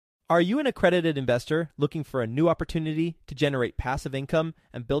Are you an accredited investor looking for a new opportunity to generate passive income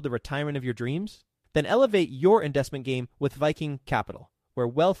and build the retirement of your dreams? Then elevate your investment game with Viking Capital, where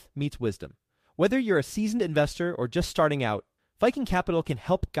wealth meets wisdom. Whether you're a seasoned investor or just starting out, Viking Capital can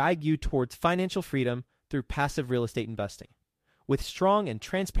help guide you towards financial freedom through passive real estate investing. With strong and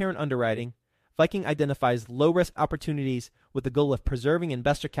transparent underwriting, Viking identifies low-risk opportunities with the goal of preserving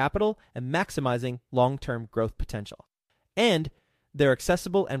investor capital and maximizing long-term growth potential. And their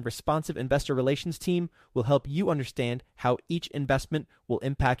accessible and responsive investor relations team will help you understand how each investment will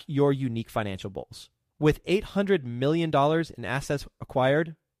impact your unique financial goals. With $800 million in assets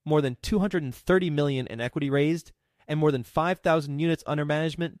acquired, more than $230 million in equity raised, and more than 5,000 units under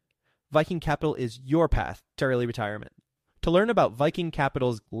management, Viking Capital is your path to early retirement. To learn about Viking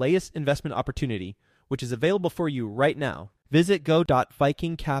Capital's latest investment opportunity, which is available for you right now, visit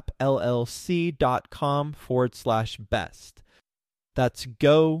go.vikingcapllc.com/best. That's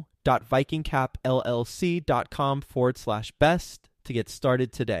go.vikingcapllc.com/best to get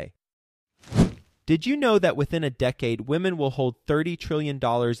started today. Did you know that within a decade, women will hold $30 trillion in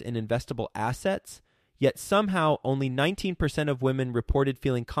investable assets? Yet somehow only 19% of women reported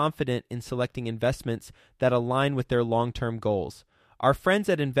feeling confident in selecting investments that align with their long-term goals. Our friends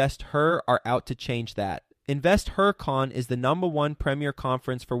at InvestHer are out to change that. InvestHerCon is the #1 premier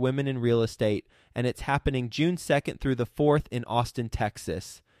conference for women in real estate, and it's happening June 2nd through the 4th in Austin,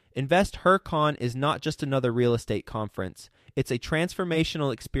 Texas. InvestHerCon is not just another real estate conference. It's a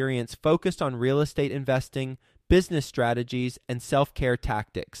transformational experience focused on real estate investing, business strategies, and self-care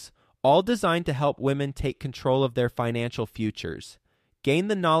tactics, all designed to help women take control of their financial futures. Gain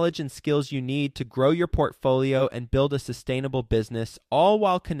the knowledge and skills you need to grow your portfolio and build a sustainable business, all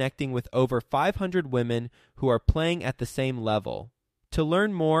while connecting with over 500 women who are playing at the same level. To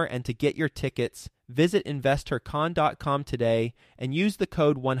learn more and to get your tickets, visit InvestHerCon.com today and use the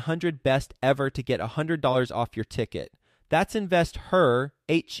code 100BESTEVER to get $100 off your ticket. That's InvestHer,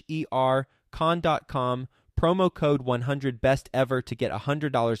 H-E-R, con.com, promo code 100BESTEVER to get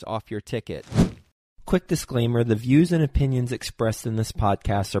 $100 off your ticket. Quick disclaimer, the views and opinions expressed in this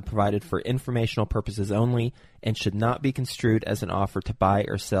podcast are provided for informational purposes only and should not be construed as an offer to buy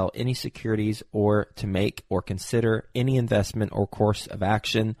or sell any securities or to make or consider any investment or course of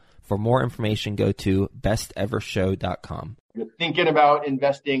action. For more information, go to bestevershow.com. You're thinking about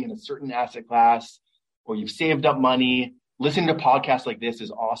investing in a certain asset class or you've saved up money. Listening to podcasts like this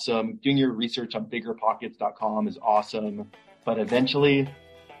is awesome. Doing your research on biggerpockets.com is awesome. But eventually,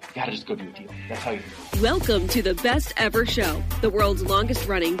 you gotta just go do a deal. That's how you do it. Welcome to the Best Ever Show, the world's longest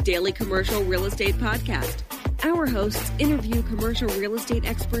running daily commercial real estate podcast. Our hosts interview commercial real estate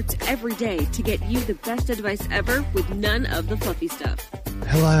experts every day to get you the best advice ever with none of the fluffy stuff.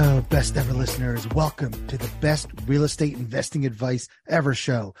 Hello, Best Ever listeners. Welcome to the Best Real Estate Investing Advice Ever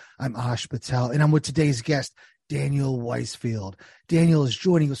Show. I'm Ash Patel, and I'm with today's guest, Daniel Weisfield. Daniel is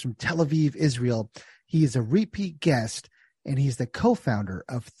joining us from Tel Aviv, Israel. He is a repeat guest, and he's the co-founder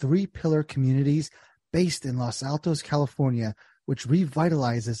of Three Pillar Communities based in Los Altos, California, which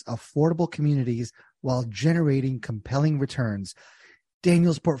revitalizes affordable communities while generating compelling returns.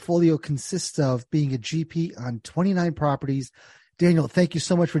 Daniel's portfolio consists of being a GP on 29 properties. Daniel, thank you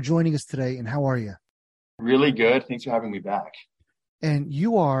so much for joining us today, and how are you? Really good. Thanks for having me back. And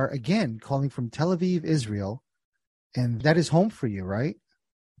you are, again, calling from Tel Aviv, Israel, and that is home for you, right?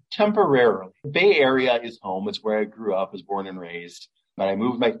 Temporarily. The Bay Area is home. It's where I grew up, was born and raised. But I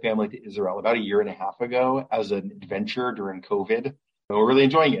moved my family to Israel about 1.5 years ago as an adventure during COVID. And we're really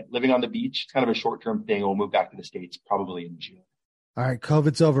enjoying it. Living on the beach, it's kind of a short-term thing. We'll move back to the States probably in June. All right,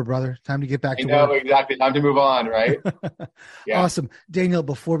 COVID's over, brother. Time to get back to work. Exactly. Time to move on, right? Yeah. Awesome. Daniel,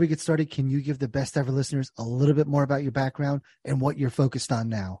 before we get started, can you give the Best Ever listeners a little bit more about your background and what you're focused on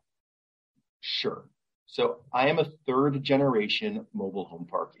now? Sure. So I am a third-generation mobile home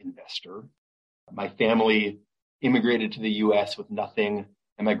park investor. My family immigrated to the U.S. with nothing,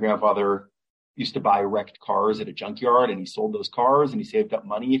 and my grandfather used to buy wrecked cars at a junkyard, and he sold those cars, and he saved up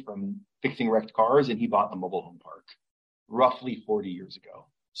money from fixing wrecked cars, and he bought a mobile home park roughly 40 years ago.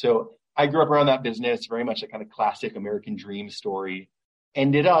 So I grew up around that business, very much a kind of classic American dream story.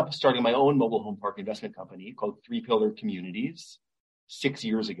 Ended up starting my own mobile home park investment company called Three Pillar Communities 6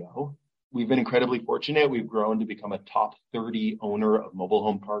 years ago. We've been incredibly fortunate. We've grown to become a top 30 owner of mobile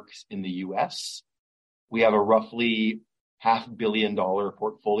home parks in the U.S. We have a roughly $500 million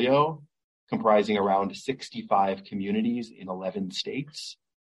portfolio comprising around 65 communities in 11 states.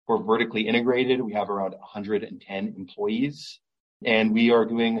 We're vertically integrated. We have around 110 employees, and we are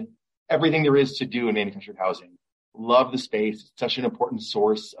doing everything there is to do in manufactured housing. Love the space. It's such an important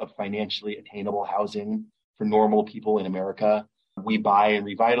source of financially attainable housing for normal people in America. We buy and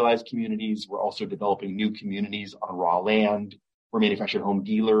revitalize communities. We're also developing new communities on raw land. We're manufactured home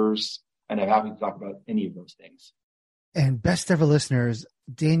dealers, and I'm happy to talk about any of those things. And best ever listeners,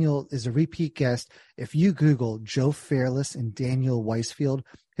 Daniel is a repeat guest. If you Google Joe Fairless and Daniel Weisfield,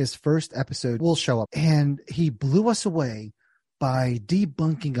 his first episode will show up. And he blew us away by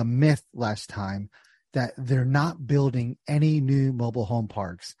debunking a myth last time that they're not building any new mobile home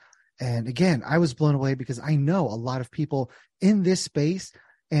parks. And again, I was blown away because I know a lot of people in this space,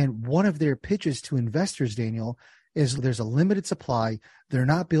 and one of their pitches to investors, Daniel, is there's a limited supply. They're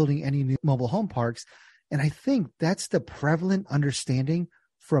not building any new mobile home parks. And I think that's the prevalent understanding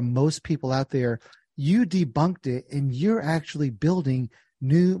from most people out there. You debunked it, and you're actually building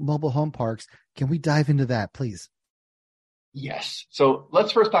new mobile home parks. Can we dive into that, please? Yes. So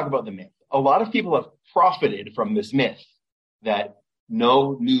let's first talk about the myth. A lot of people have profited from this myth that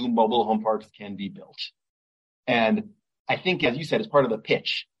no new mobile home parks can be built. And I think, as you said, as part of the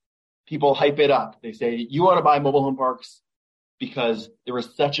pitch, people hype it up. They say, you want to buy mobile home parks because there is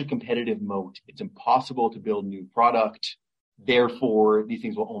such a competitive moat. It's impossible to build new product. Therefore, these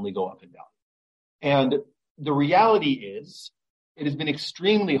things will only go up in value. And the reality is, it has been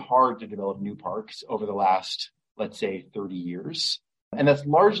extremely hard to develop new parks over the last, let's say, 30 years. And that's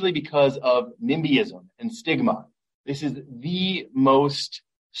largely because of NIMBYism and stigma. This is the most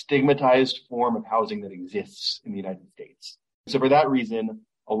stigmatized form of housing that exists in the United States. So for that reason,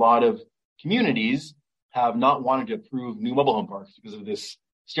 a lot of communities have not wanted to approve new mobile home parks because of this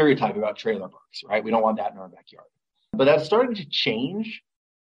stereotype about trailer parks, right? We don't want that in our backyard. But that's starting to change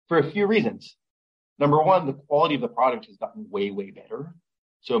for a few reasons. Number one, the quality of the product has gotten way, way better.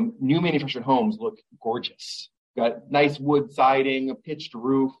 So new manufactured homes look gorgeous. Got nice wood siding, a pitched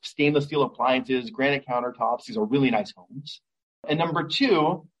roof, stainless steel appliances, granite countertops. These are really nice homes. And number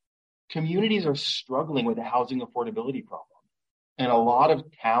two, communities are struggling with the housing affordability problem. And a lot of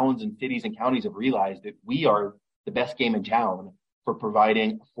towns and cities and counties have realized that we are the best game in town for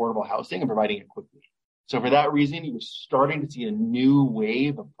providing affordable housing and providing it quickly. So for that reason, you're starting to see a new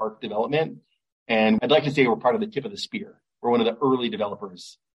wave of park development. And I'd like to say we're part of the tip of the spear. We're one of the early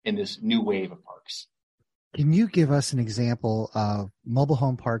developers in this new wave of parks. Can you give us an example of mobile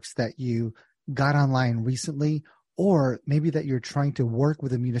home parks that you got online recently, or maybe that you're trying to work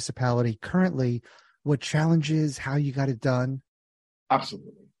with a municipality currently? What challenges, how you got it done?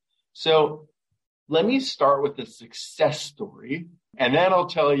 Absolutely. So let me start with the success story, and then I'll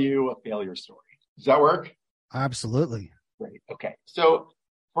tell you a failure story. Does that work? Absolutely. Great. Okay. So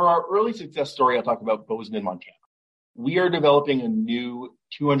for our early success story, I'll talk about Bozeman, Montana. We are developing a new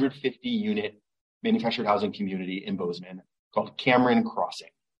 250-unit manufactured housing community in Bozeman called Cameron Crossing.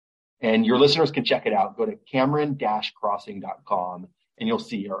 And your listeners can check it out. Go to cameron-crossing.com and you'll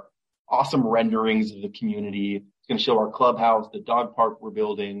see our awesome renderings of the community. It's going to show our clubhouse, the dog park we're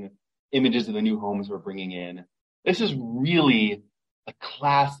building, images of the new homes we're bringing in. This is really a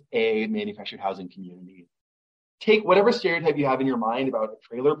Class A manufactured housing community. Take whatever stereotype you have in your mind about a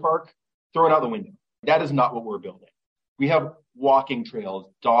trailer park, throw it out the window. That is not what we're building. We have walking trails,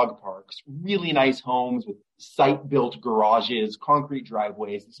 dog parks, really nice homes with site-built garages, concrete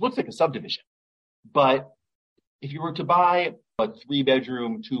driveways. This looks like a subdivision. But if you were to buy a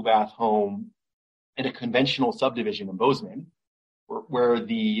 3-bedroom, 2-bath home in a conventional subdivision in Bozeman, where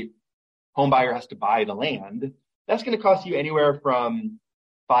the home buyer has to buy the land, that's going to cost you anywhere from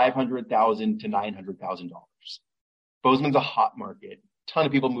 $500,000 to $900,000. Bozeman's a hot market. A ton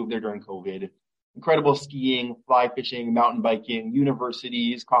of people moved there during COVID. Incredible skiing, fly fishing, mountain biking,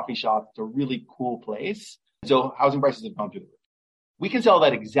 universities, coffee shops. It's a really cool place. So housing prices have gone through the roof. We can sell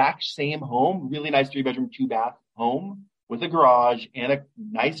that exact same home, really nice 3-bedroom, 2-bath home with a garage and a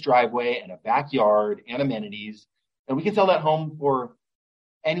nice driveway and a backyard and amenities. And we can sell that home for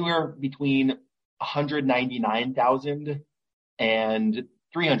anywhere between $199,000 and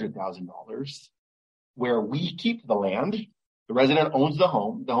 $300,000, where we keep the land. The resident owns the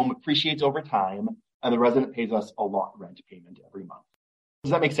home appreciates over time, and the resident pays us a lot rent payment every month.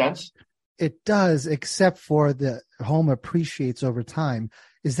 Does that make sense? It does, except for the home appreciates over time.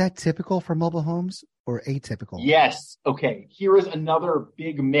 Is that typical for mobile homes or atypical? Yes. Okay. Here is another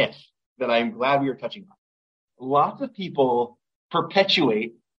big myth that I'm glad we are touching on. Lots of people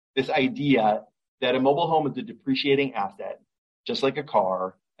perpetuate this idea that a mobile home is a depreciating asset, just like a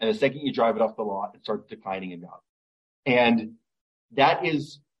car, and the second you drive it off the lot, it starts declining in value. And that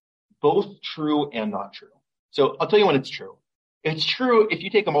is both true and not true. So I'll tell you when it's true. It's true if you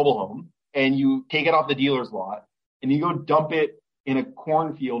take a mobile home and you take it off the dealer's lot and you go dump it in a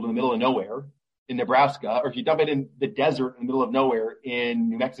cornfield in the middle of nowhere in Nebraska, or if you dump it in the desert in the middle of nowhere in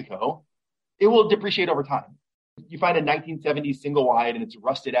New Mexico, it will depreciate over time. You find a 1970s single wide and it's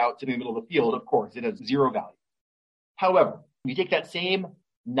rusted out sitting in the middle of the field, of course, it has zero value. However, you take that same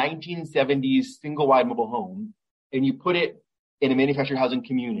 1970s single wide mobile home and you put it in a manufactured housing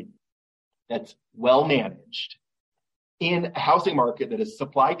community that's well managed in a housing market that is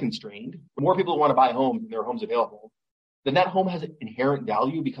supply constrained, more people want to buy homes than there are homes available, then that home has inherent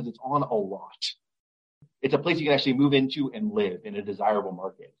value because it's on a lot. It's a place you can actually move into and live in a desirable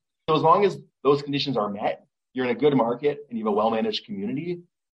market. So as long as those conditions are met, you're in a good market and you have a well-managed community,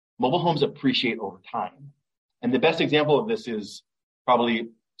 mobile homes appreciate over time. And the best example of this is probably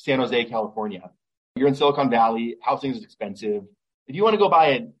San Jose, California. You're in Silicon Valley, housing is expensive. If you want to go buy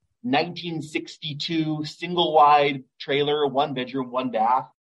a 1962 single wide trailer, 1 bedroom, 1 bath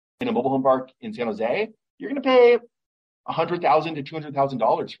in a mobile home park in San Jose, you're going to pay $100,000 to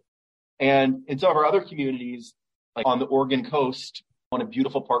 $200,000. And in some of our other communities, like on the Oregon coast, on a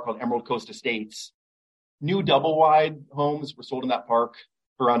beautiful park called Emerald Coast Estates, new double wide homes were sold in that park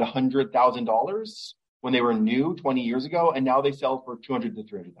for around $100,000 when they were new 20 years ago, and now they sell for $200,000 to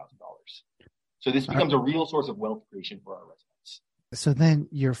 $300,000. So this becomes a real source of wealth creation for our residents. So then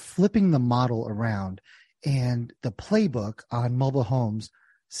you're flipping the model around, and the playbook on mobile homes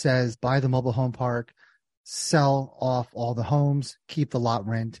says buy the mobile home park, sell off all the homes, keep the lot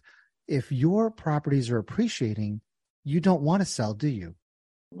rent. If your properties are appreciating, you don't want to sell, do you?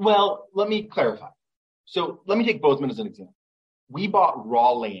 Well, let me clarify. So let me take Bozeman as an example. We bought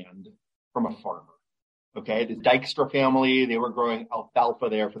raw land from a farmer. Okay, the Dykstra family, they were growing alfalfa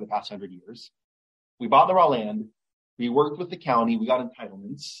there for the past 100 years. We bought the raw land. We worked with the county. We got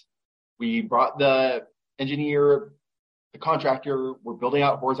entitlements. We brought the engineer, the contractor. We're building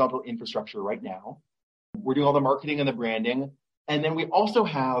out horizontal infrastructure right now. We're doing all the marketing and the branding. And then we also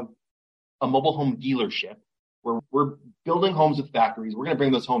have a mobile home dealership where we're building homes with factories. We're going to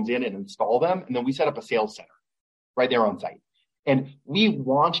bring those homes in and install them. And then we set up a sales center right there on site. And we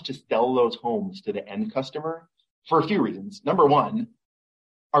want to sell those homes to the end customer for a few reasons. Number one,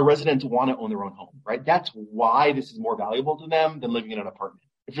 our residents want to own their own home, right? That's why this is more valuable to them than living in an apartment.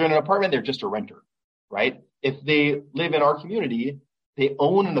 If you're in an apartment, they're just a renter, right? If they live in our community, they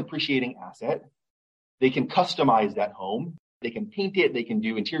own an appreciating asset. They can customize that home. They can paint it. They can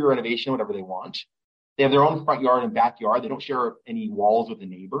do interior renovation, whatever they want. They have their own front yard and backyard. They don't share any walls with a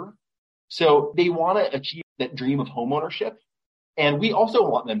neighbor. So they want to achieve that dream of homeownership. And we also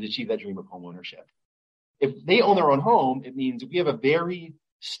want them to achieve that dream of homeownership. If they own their own home, it means we have a very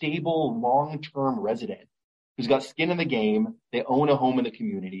stable, long-term resident who's got skin in the game. They own a home in the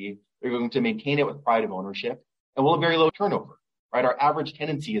community. They're going to maintain it with pride of ownership. And we'll have very low turnover, right? Our average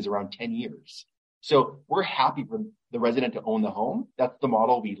tenancy is around 10 years. So we're happy for the resident to own the home. That's the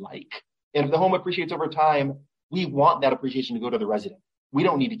model we like. And if the home appreciates over time, we want that appreciation to go to the resident. We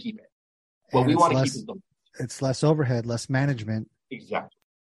don't need to keep it. What we want to keep is the... It's less overhead, less management. Exactly.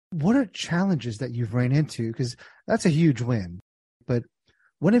 What are challenges that you've ran into? Because that's a huge win. But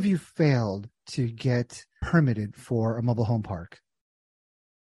when have you failed to get permitted for a mobile home park?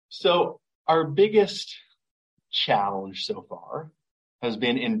 So our biggest challenge so far has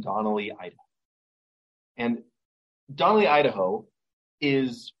been in Donnelly, Idaho. And Donnelly, Idaho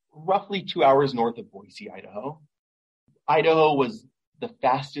is roughly 2 hours north of Boise, Idaho. Idaho was the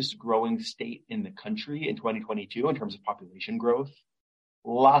fastest growing state in the country in 2022 in terms of population growth.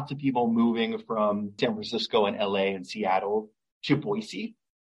 Lots of people moving from San Francisco and LA and Seattle to Boise.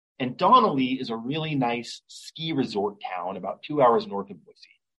 And Donnelly is a really nice ski resort town about 2 hours north of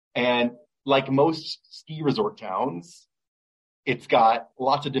Boise. And like most ski resort towns, it's got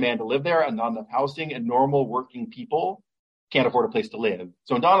lots of demand to live there and not enough housing, and normal working people can't afford a place to live.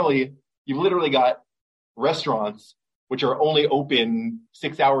 So in Donnelly, you've literally got restaurants which are only open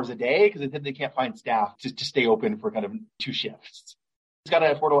 6 hours a day because they can't find staff to stay open for kind of 2 shifts. It's got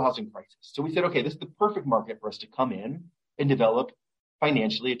an affordable housing crisis. So we said, okay, this is the perfect market for us to come in and develop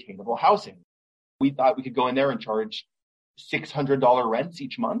financially attainable housing. We thought we could go in there and charge $600 rents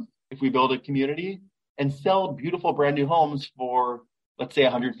each month if we build a community and sell beautiful brand new homes for, let's say,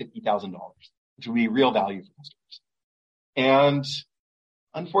 $150,000, which would be real value for customers. And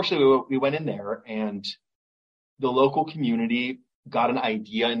unfortunately, we went in there and the local community got an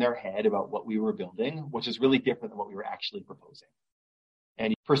idea in their head about what we were building, which is really different than what we were actually proposing.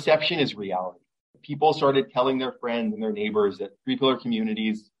 And perception is reality. People started telling their friends and their neighbors that Three Pillar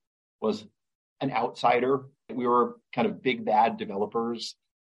Communities was an outsider. We were kind of big, bad developers.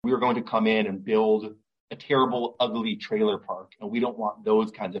 We were going to come in and build a terrible, ugly trailer park, and we don't want those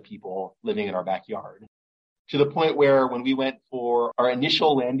kinds of people living in our backyard. To the point where when we went for our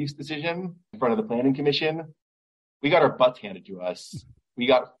initial land use decision in front of the Planning Commission, we got our butts handed to us. We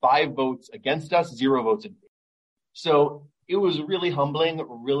got 5 votes against us, 0 votes in favor. So it was really humbling,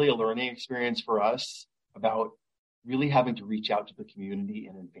 really a learning experience for us about really having to reach out to the community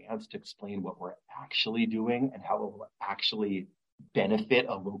in advance to explain what we're actually doing and how it will actually benefit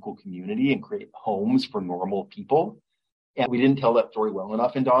a local community and create homes for normal people. And we didn't tell that story well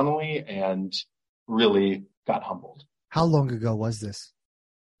enough in Donnelly and really got humbled. How long ago was this?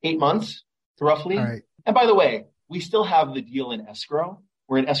 8 months, roughly. All right. And by the way, we still have the deal in escrow.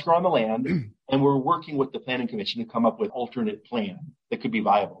 We're in escrow on the land, and we're working with the planning commission to come up with alternate plan that could be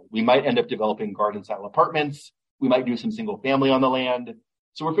viable. We might end up developing garden-style apartments. We might do some single family on the land.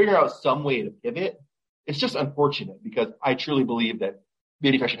 So we're figuring out some way to pivot. It's just unfortunate because I truly believe that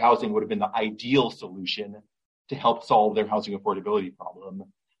manufactured housing would have been the ideal solution to help solve their housing affordability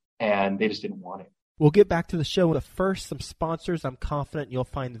problem, and they just didn't want it. We'll get back to the show, but first, some sponsors I'm confident you'll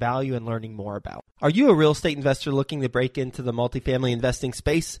find value in learning more about. Are you a real estate investor looking to break into the multifamily investing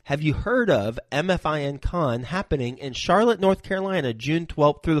space? Have you heard of MFIN Con happening in Charlotte, North Carolina, June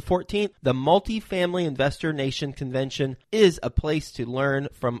 12th through the 14th? The Multifamily Investor Nation Convention is a place to learn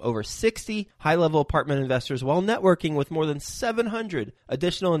from over 60 high-level apartment investors while networking with more than 700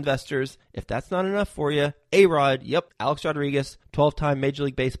 additional investors. If that's not enough for you, A-Rod, Alex Rodriguez, 12-time Major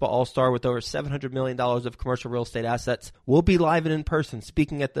League Baseball All-Star with over $700 million of commercial real estate assets, will be live and in person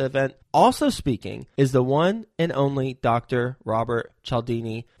speaking at the event. Also speaking is the one and only Dr. Robert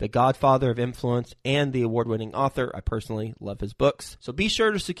Cialdini, the godfather of influence and the award-winning author. I personally love his books. So be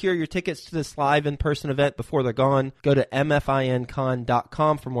sure to secure your tickets to this live in-person event before they're gone. Go to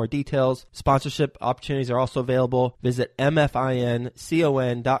mfincon.com for more details. Sponsorship opportunities are also available. Visit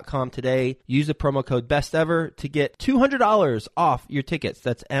mfincon.com today. Use the promo code BESTEVER to get $200 off your tickets.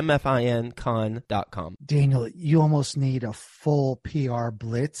 That's mfincon.com. Daniel, you almost need a full PR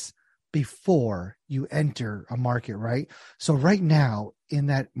blitz before you enter a market, right? So right now in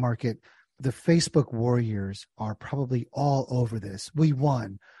that market, the Facebook warriors are probably all over this. We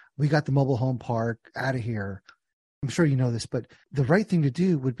won. We got the mobile home park out of here. I'm sure you know this, but the right thing to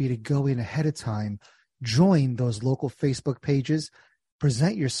do would be to go in ahead of time, join those local Facebook pages,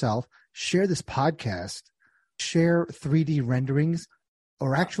 present yourself, share this podcast, share 3D renderings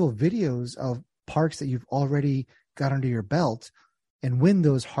or actual videos of parks that you've already got under your belt, and win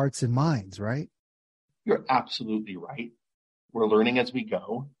those hearts and minds, right? You're absolutely right. We're learning as we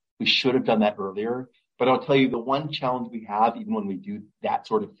go. We should have done that earlier. But I'll tell you, the one challenge we have, even when we do that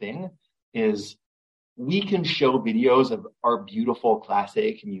sort of thing, is we can show videos of our beautiful Class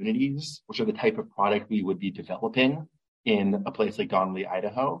A communities, which are the type of product we would be developing in a place like Donnelly,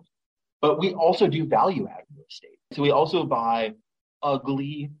 Idaho. But we also do value add real estate. So we also buy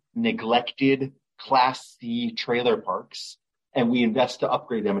ugly, neglected Class C trailer parks, and we invest to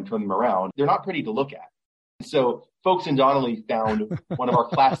upgrade them and turn them around. They're not pretty to look at. So folks in Donnelly found one of our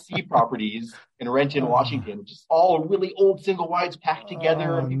Class C properties in Renton, Washington, which is all really old single wides packed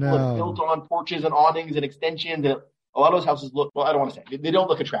together, and people have built on porches and awnings and extensions. And a lot of those houses look, well, I don't want to say, they don't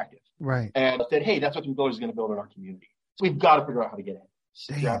look attractive. Right. And I said, hey, that's what the builder is going to build in our community. So we've got to figure out how to get in.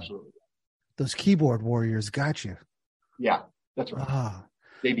 So you're absolutely right. Those keyboard warriors got you. Yeah, that's right.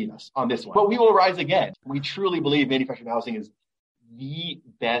 They beat us on this one. But we will rise again. We truly believe manufactured housing is the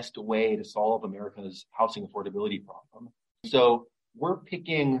best way to solve America's housing affordability problem. So we're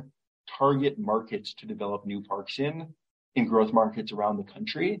picking target markets to develop new parks in growth markets around the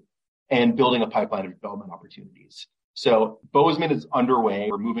country, and building a pipeline of development opportunities. So Bozeman is underway.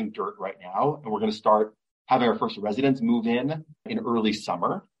 We're moving dirt right now, and we're going to start having our first residents move in early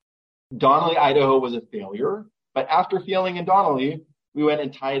summer. Donnelly, Idaho was a failure, but after failing in Donnelly, we went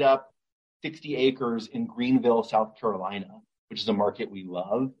and tied up 60 acres in Greenville, South Carolina, which is a market we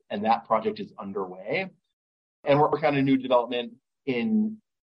love, and that project is underway. And we're working on a new development in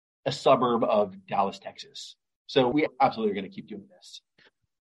a suburb of Dallas, Texas. So we absolutely are going to keep doing this.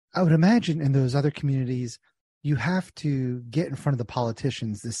 I would imagine in those other communities, you have to get in front of the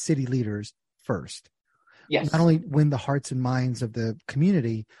politicians, the city leaders first. Yes. Not only win the hearts and minds of the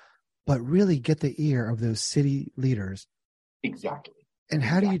community, but really get the ear of those city leaders. Exactly. And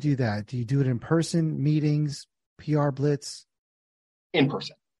how do you do that? Do you do it in person, meetings, PR blitz? In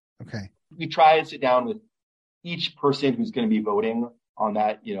person. Okay. We try to sit down with each person who's going to be voting on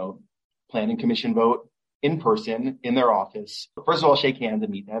that, planning commission vote in person in their office. First of all, shake hands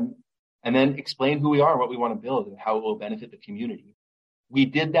and meet them, and then explain who we are, what we want to build, and how it will benefit the community. We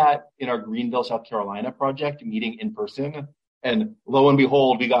did that in our Greenville, South Carolina project, meeting in person. And lo and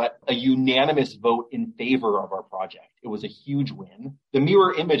behold, we got a unanimous vote in favor of our project. It was a huge win. The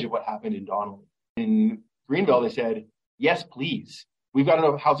mirror image of what happened in Donnelly. In Greenville, they said, yes, please. We've got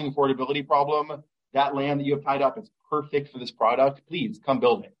a housing affordability problem. That land that you have tied up is perfect for this product. Please come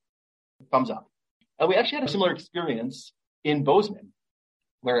build it. Thumbs up. We actually had a similar experience in Bozeman,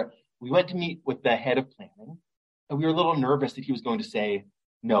 where we went to meet with the head of planning, and we were a little nervous that he was going to say,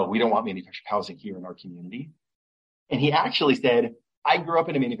 no, we don't want manufactured housing here in our community. And he actually said, I grew up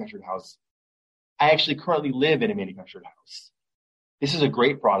in a manufactured house. I actually currently live in a manufactured house. This is a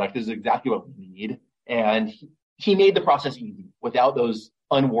great product. This is exactly what we need. And he made the process easy without those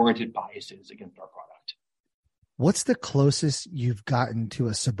unwarranted biases against our product. What's the closest you've gotten to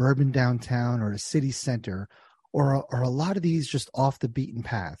a suburban downtown or a city center, or are a lot of these just off the beaten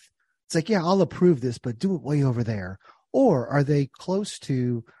path? It's like, yeah, I'll approve this, but do it way over there. Or are they close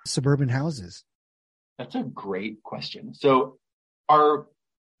to suburban houses? That's a great question. So our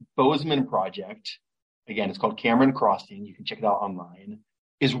Bozeman project, again, it's called Cameron Crossing. You can check it out online,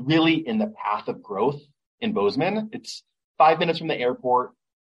 is really in the path of growth in Bozeman. It's 5 minutes from the airport,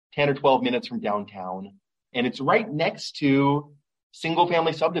 10 or 12 minutes from downtown. And it's right next to single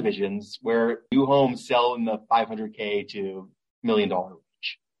family subdivisions where new homes sell in the $500K to $1 million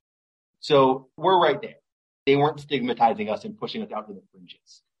range. So we're right there. They weren't stigmatizing us and pushing us out to the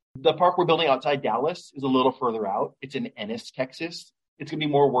fringes. The park we're building outside Dallas is a little further out. It's in Ennis, Texas. It's going to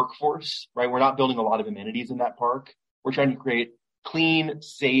be more workforce, right? We're not building a lot of amenities in that park. We're trying to create clean,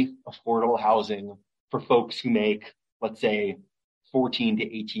 safe, affordable housing for folks who make, let's say, $14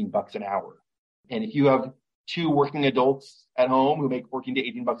 to $18 an hour. And if you have two working adults at home who make $14 to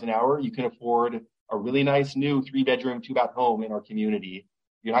 $18 an hour, you can afford a really nice new 3-bedroom, 2-bath home in our community.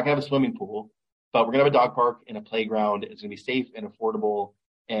 You're not going to have a swimming pool, but we're going to have a dog park and a playground. It's going to be safe and affordable,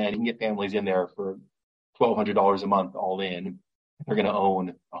 and you can get families in there for $1,200 a month all in. They're going to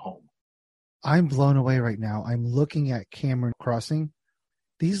own a home. I'm blown away right now. I'm looking at Cameron Crossing.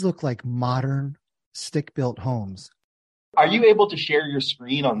 These look like modern stick-built homes. Are you able to share your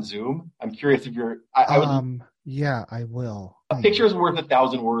screen on Zoom? I'm curious if you're... Yeah, I will. A picture is worth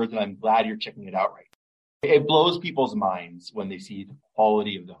 1,000 words, and I'm glad you're checking it out right now. It blows people's minds when they see the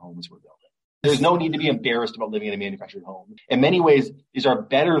quality of the homes we're building. There's no need to be embarrassed about living in a manufactured home. In many ways, these are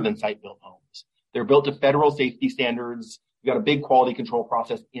better than site-built homes. They're built to federal safety standards. We've got a big quality control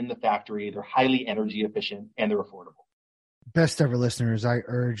process in the factory. They're highly energy efficient, and they're affordable. Best ever listeners, I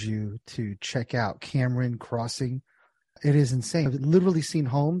urge you to check out Cameron Crossing. It is insane. I've literally seen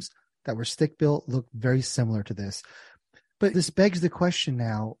homes that were stick-built look very similar to this. But this begs the question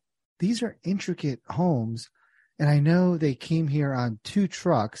now, these are intricate homes, and I know they came here on 2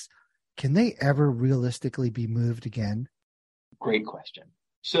 trucks. Can they ever realistically be moved again? Great question.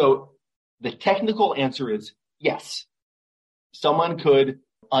 So the technical answer is yes. Someone could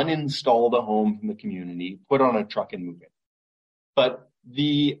uninstall the home from the community, put it on a truck and move it. But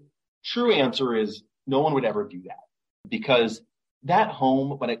the true answer is no one would ever do that, because that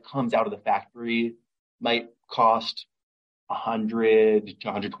home, when it comes out of the factory, might cost $100,000 to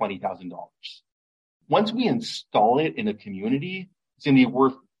 $120,000. Once we install it in a community, it's going to be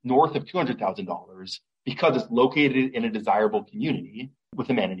worth north of $200,000 because it's located in a desirable community with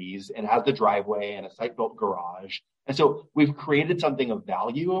amenities and has the driveway and a site-built garage. And so we've created something of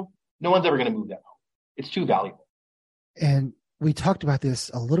value. No one's ever going to move that home. It's too valuable. And we talked about this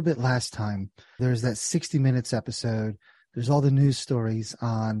a little bit last time. There's that 60 Minutes episode. There's all the news stories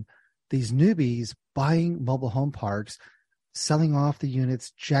on these newbies buying mobile home parks, selling off the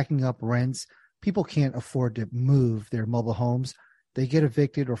units, jacking up rents. People can't afford to move their mobile homes. They get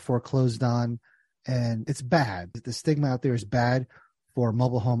evicted or foreclosed on, and it's bad. The stigma out there is bad for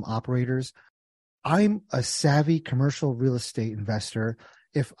mobile home operators. I'm a savvy commercial real estate investor.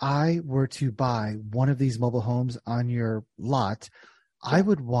 If I were to buy one of these mobile homes on your lot, I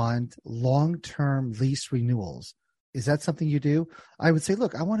would want long-term lease renewals. Is that something you do? I would say,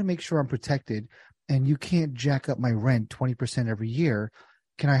 look, I want to make sure I'm protected, and you can't jack up my rent 20% every year.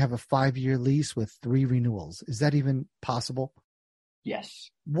 Can I have a 5-year lease with 3 renewals? Is that even possible? Yes.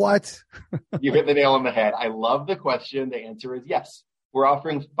 What? You hit the nail on the head. I love the question. The answer is yes. We're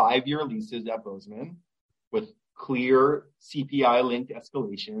offering 5-year leases at Bozeman with clear CPI-linked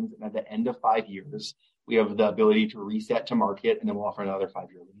escalations. And at the end of 5 years, we have the ability to reset to market, and then we'll offer another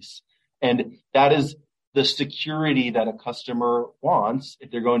 5-year lease. And that is the security that a customer wants if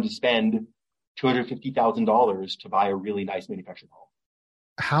they're going to spend $250,000 to buy a really nice manufactured home.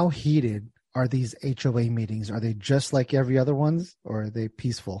 How heated are these HOA meetings? Are they just like every other ones, or are they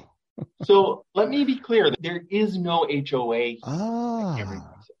peaceful? So let me be clear. There is no HOA.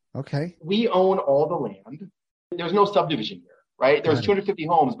 Okay. We own all the land. There's no subdivision here, right? There's 250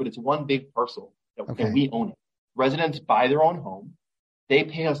 homes, but it's one big parcel and we own it. Residents buy their own home. They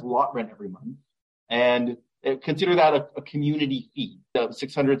pay us lot rent every month, and consider that a community fee. The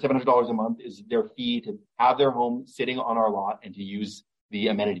 $600, $700 a month is their fee to have their home sitting on our lot and to use the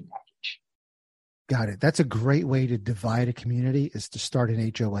amenity package. Got it. That's a great way to divide a community, is to start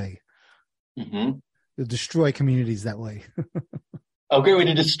an HOA. Mm-hmm. You'll destroy communities that way. A great way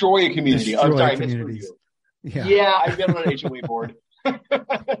to destroy a community. Destroy I'm sorry, communities. Yeah, I've been on an HOA board.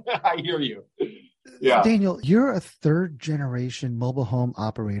 I hear you. Yeah. Daniel, you're a third generation mobile home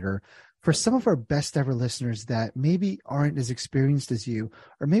operator. For some of our best ever listeners that maybe aren't as experienced as you,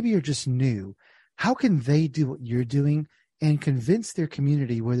 or maybe you're just new, how can they do what you're doing and convince their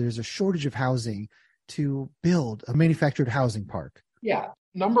community where there's a shortage of housing to build a manufactured housing park? Yeah.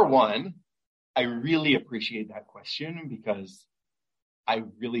 Number one, I really appreciate that question because I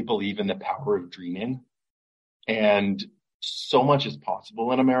really believe in the power of dreaming. And so much is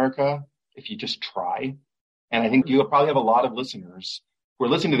possible in America if you just try. And I think you'll probably have a lot of listeners who are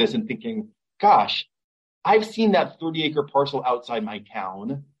listening to this and thinking, gosh, I've seen that 30-acre parcel outside my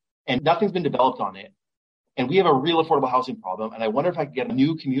town and nothing's been developed on it. And we have a real affordable housing problem. And I wonder if I could get a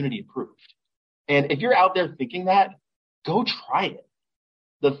new community approved. And if you're out there thinking that, go try it.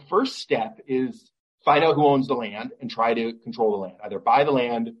 The first step is find out who owns the land and try to control the land. Either buy the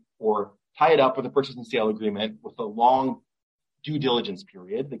land or tie it up with a purchase and sale agreement with a long due diligence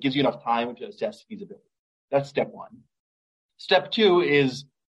period that gives you enough time to assess feasibility. That's step one. Step two is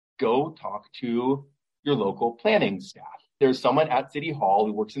go talk to your local planning staff. There's someone at City Hall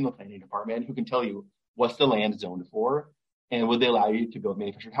who works in the planning department who can tell you what's the land zoned for and would they allow you to build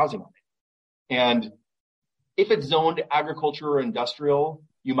manufactured housing on it. And if it's zoned agriculture or industrial,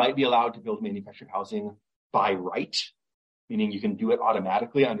 you might be allowed to build manufactured housing by right, meaning you can do it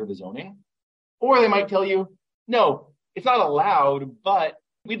automatically under the zoning. Or they might tell you, no, it's not allowed, but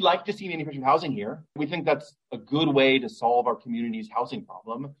we'd like to see manufactured housing here. We think that's a good way to solve our community's housing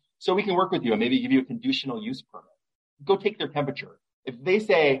problem. So we can work with you and maybe give you a conditional use permit. Go take their temperature. If they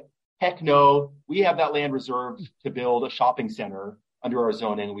say, heck no, we have that land reserved to build a shopping center under our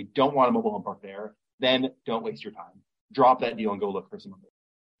zoning, we don't want a mobile home park there, then don't waste your time. Drop that deal and go look for some other.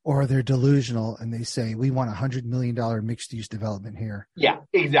 Or they're delusional and they say, we want $100 million mixed use development here. Yeah,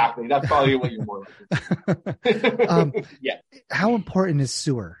 exactly. That's probably what you're more likely. Yeah. How important is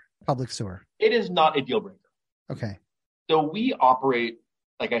sewer, public sewer? It is not a deal breaker. Okay. So we operate,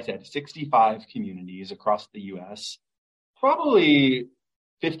 like I said, 65 communities across the U.S. Probably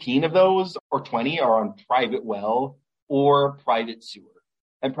 15 of those or 20 are on private well or private sewer.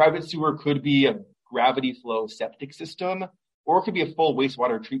 And private sewer could be a gravity flow septic system, or it could be a full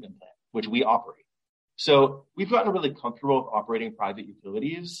wastewater treatment plant, which we operate. So we've gotten really comfortable with operating private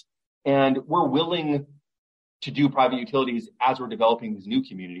utilities, and we're willing to do private utilities as we're developing these new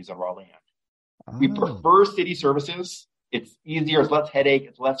communities on raw land. Oh. We prefer city services. It's easier, it's less headache,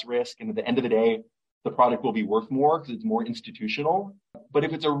 it's less risk, and at the end of the day, the product will be worth more because it's more institutional. But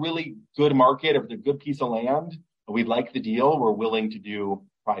if it's a really good market, if it's a good piece of land, we like the deal, we're willing to do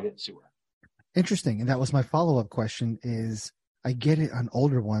private sewer. Interesting. And that was my follow-up question is, I get it on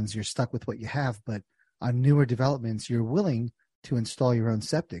older ones, you're stuck with what you have, but on newer developments, you're willing to install your own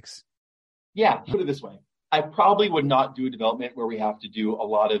septics. Yeah, put it this way. I probably would not do a development where we have to do a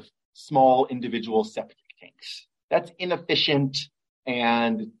lot of small individual septic tanks. That's inefficient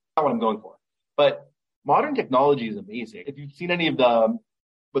and not what I'm going for. But modern technology is amazing. If you've seen any of the,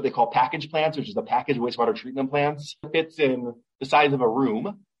 what they call package plants, which is the package wastewater treatment plants, it fits in the size of a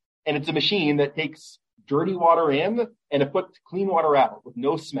room. And it's a machine that takes dirty water in and it puts clean water out with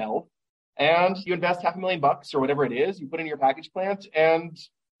no smell. And you invest $500,000 or whatever it is, you put in your package plant and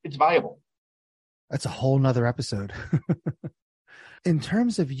it's viable. That's a whole nother episode. In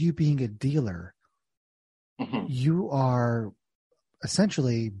terms of you being a dealer, you are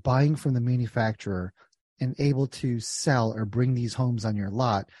essentially buying from the manufacturer and able to sell or bring these homes on your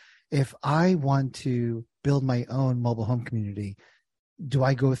lot. If I want to build my own mobile home community, do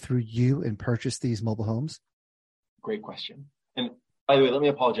I go through you and purchase these mobile homes? Great question. And by the way, let me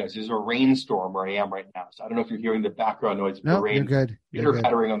apologize. There's a rainstorm where I am right now. So I don't know if you're hearing the background noise. No, you're good. You're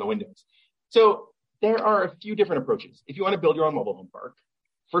pattering on the windows. So there are a few different approaches. If you want to build your own mobile home park,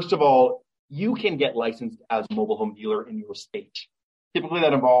 first of all, you can get licensed as a mobile home dealer in your state. Typically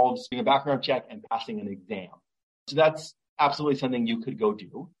that involves doing a background check and passing an exam. So that's absolutely something you could go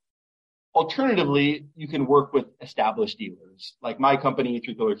do. Alternatively, you can work with established dealers like my company,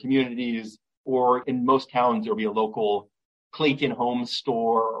 Three Pillar Communities, or in most towns, there'll be a local Clayton Home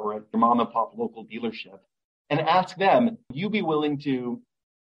store or a mom and pop local dealership, and ask them, would you be willing to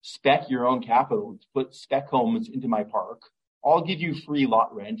spec your own capital to put spec homes into my park? I'll give you free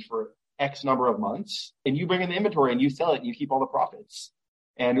lot rent for X number of months, and you bring in the inventory and you sell it and you keep all the profits.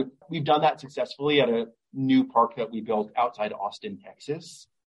 And we've done that successfully at a new park that we built outside Austin, Texas.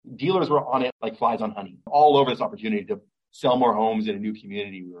 Dealers were on it like flies on honey, all over this opportunity to sell more homes in a new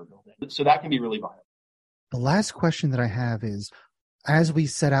community we were building. So that can be really viable. The last question that I have is, as we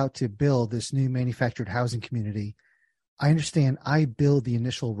set out to build this new manufactured housing community, I understand I build the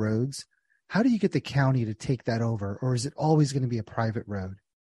initial roads. How do you get the county to take that over? Or is it always going to be a private road?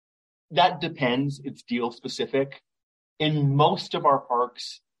 That depends. It's deal specific. In most of our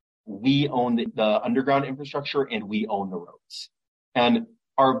parks, we own the underground infrastructure and we own the roads. And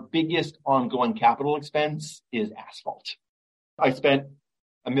our biggest ongoing capital expense is asphalt. I spent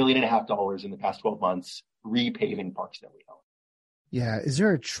 $1.5 million in the past 12 months repaving parks that we own. Yeah. Is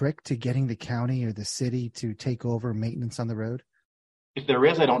there a trick to getting the county or the city to take over maintenance on the road? If there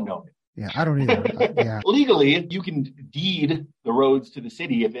is, I don't know it. Yeah, I don't either. Yeah. Legally, you can deed the roads to the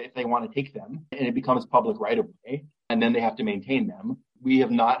city if they want to take them, and it becomes public right of way, and then they have to maintain them. We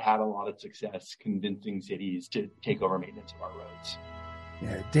have not had a lot of success convincing cities to take over maintenance of our roads.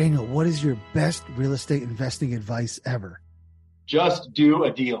 Yeah. Daniel, what is your best real estate investing advice ever? Just do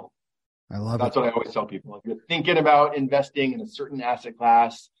a deal. I love That's it. what I always tell people. If you're thinking about investing in a certain asset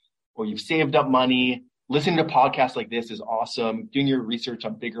class, or you've saved up money, listening to podcasts like this is awesome. Doing your research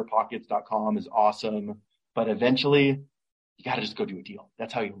on biggerpockets.com is awesome. But eventually, you got to just go do a deal.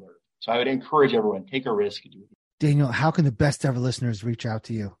 That's how you learn. So I would encourage everyone, take a risk and do a deal. Daniel, how can the best ever listeners reach out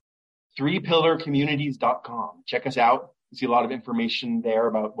to you? 3pillarcommunities.com. Check us out. You see a lot of information there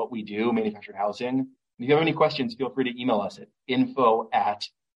about what we do, manufactured housing. If you have any questions, feel free to email us at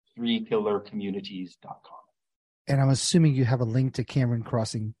info@3pillarcommunities.com. And I'm assuming you have a link to Cameron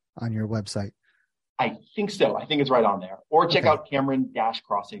Crossing on your website. I think so. I think it's right on there. Or check out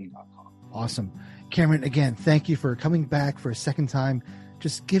Cameron-crossing.com. Awesome. Cameron, again, thank you for coming back for a second time,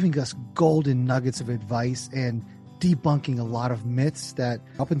 just giving us golden nuggets of advice and debunking a lot of myths that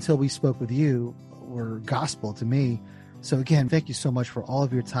up until we spoke with you were gospel to me. So again, thank you so much for all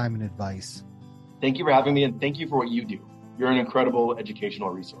of your time and advice. Thank you for having me, and thank you for what you do. You're an incredible educational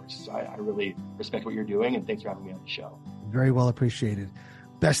resource. I really respect what you're doing, and thanks for having me on the show. Very well appreciated.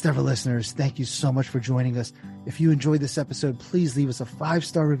 Best ever listeners, thank you so much for joining us. If you enjoyed this episode, please leave us a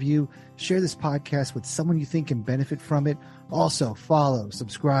 5-star review. Share this podcast with someone you think can benefit from it. Also, follow,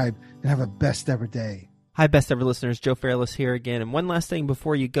 subscribe, and have a best ever day. Hi, best ever listeners. Joe Fairless here again. And one last thing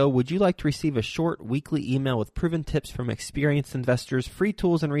before you go, would you like to receive a short weekly email with proven tips from experienced investors, free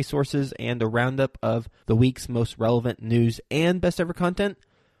tools and resources, and a roundup of the week's most relevant news and best ever content?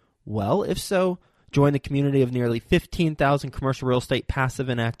 Well, if so, join the community of nearly 15,000 commercial real estate passive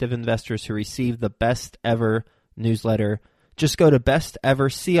and active investors who receive the best ever newsletter. Just go to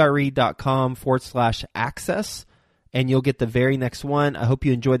bestevercre.com/access and you'll get the very next one. I hope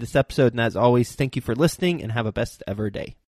you enjoyed this episode. And as always, thank you for listening and have a best ever day.